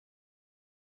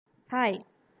Hi,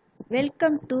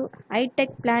 welcome to iTech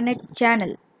Planet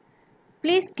channel.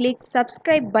 Please click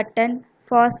subscribe button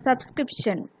for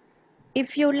subscription. If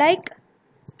you like,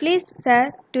 please share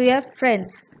to your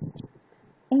friends.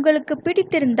 உங்களுக்கு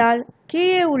பிடித்திருந்தால்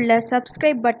கீழே உள்ள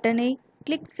subscribe பட்டனை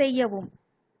click செய்யவும்.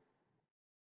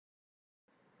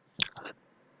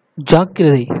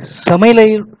 ஜாக்கிரதை,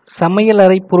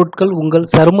 சமையலறை பொருட்கள் உங்கள்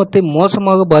சருமத்தை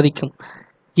மோசமாக பாதிக்கும்.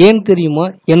 ஏன் தெரியுமா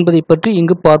என்பதை பற்றி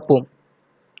இங்கு பார்ப்போம்.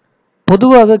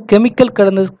 பொதுவாக கெமிக்கல்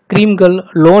கலந்த கிரீம்கள்,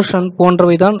 லோஷன்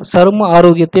போன்றவைதான் சரும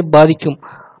ஆரோக்கியத்தை பாதிக்கும்.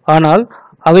 ஆனால்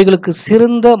அவைகளுக்கு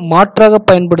சிறந்த மாற்றாக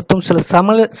பயன்படுத்தும் சில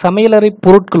சமையலறை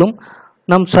பொருட்களும்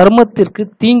நம் சருமத்திற்கு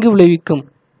தீங்கு விளைவிக்கும்.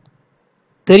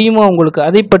 தெரியுமா உங்களுக்கு?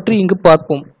 அதை பற்றி இங்கு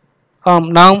பார்ப்போம்.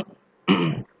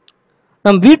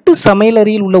 நம் வீட்டு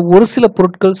சமையலறையில் உள்ள ஒரு சில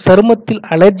பொருட்கள் சருமத்தில்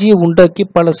அலர்ஜியை உண்டாக்கி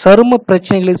பல சரும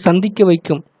பிரச்சனைகளை சந்திக்க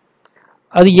வைக்கும்.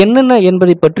 அது என்னென்ன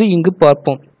என்பதை பற்றி இங்கு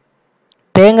பார்ப்போம்.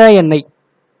 தேங்காய் எண்ணெய்.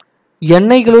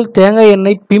 எண்ணெய்களுள் தேங்காய்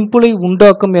எண்ணெய் பிம்பிளை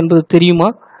உண்டாக்கும் என்பது தெரியுமா?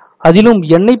 அதிலும்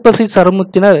எண்ணெய் பசை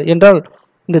சருமத்தினர் என்றால்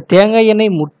இந்த தேங்காய்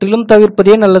எண்ணெய் முற்றிலும்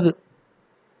தவிர்ப்பதே நல்லது.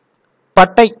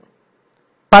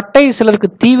 பட்டை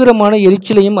சிலருக்கு தீவிரமான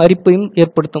எரிச்சலையும் அரிப்பையும்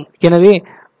ஏற்படுத்தும். எனவே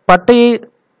பட்டையை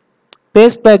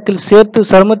ஃபேஸ் பேக்கில் சேர்த்து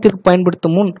சருமத்திற்கு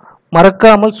பயன்படுத்தும் முன்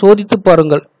மறக்காமல் சோதித்து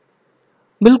பாருங்கள்.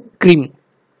 Milk cream.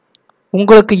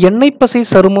 உங்களுக்கு எண்ணெய் பசை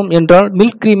சருமம் என்றால்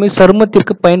மில்க் கிரீமை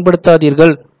சருமத்திற்கு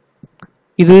பயன்படுத்தாதீர்கள்.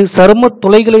 இது சரும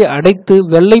துளைகளை அடைத்து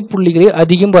வெள்ளை புள்ளிகளை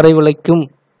அதிகம் வரவழைக்கும்.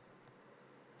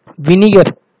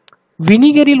 வினிகர்.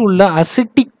 வினிகரில் உள்ள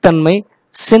அசிட்டிக் தன்மை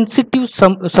சென்சிட்டிவ்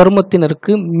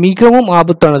சருமத்தினருக்கு மிகவும்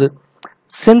ஆபத்தானது.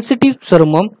 சென்சிட்டிவ்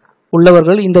சருமம்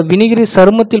உள்ளவர்கள் இந்த வினிகரை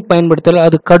சருமத்தில் பயன்படுத்தினால்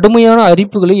அது கடுமையான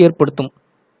அரிப்புகளை ஏற்படுத்தும்.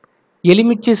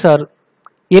 எலுமிச்சை சாறு.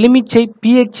 எலுமிச்சை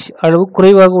pH அளவு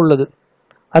குறைவாக உள்ளது,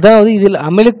 அதாவது இதில்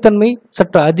அமிலத்தன்மை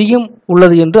சற்று அதிகம்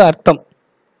உள்ளது என்று அர்த்தம்.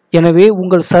 எனவே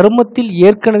உங்கள் சருமத்தில்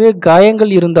ஏற்கனவே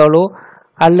காயங்கள் இருந்தாலோ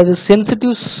அல்லது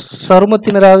சென்சிட்டிவ்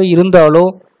சருமத்தினராக இருந்தாலோ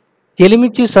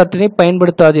எலுமிச்சை சாற்றினை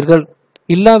பயன்படுத்தாதீர்கள்.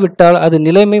 இல்லாவிட்டால் அது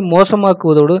நிலைமை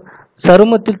மோசமாக்குவதோடு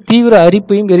சருமத்தில் தீவிர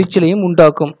அரிப்பையும் எரிச்சலையும்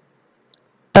உண்டாக்கும்.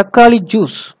 தக்காளி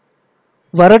ஜூஸ்.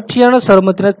 வறட்சியான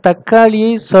சருமத்தினர்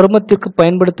தக்காளியை சருமத்திற்கு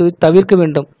பயன்படுத்துவதை தவிர்க்க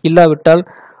வேண்டும். இல்லாவிட்டால்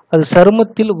அது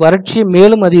சருமத்தில் வறட்சியை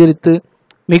மேலும் அதிகரித்து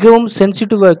மிகவும்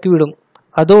சென்சிட்டிவ் ஆக்கிவிடும்,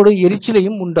 அதோடு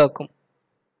எரிச்சலையும் உண்டாக்கும்.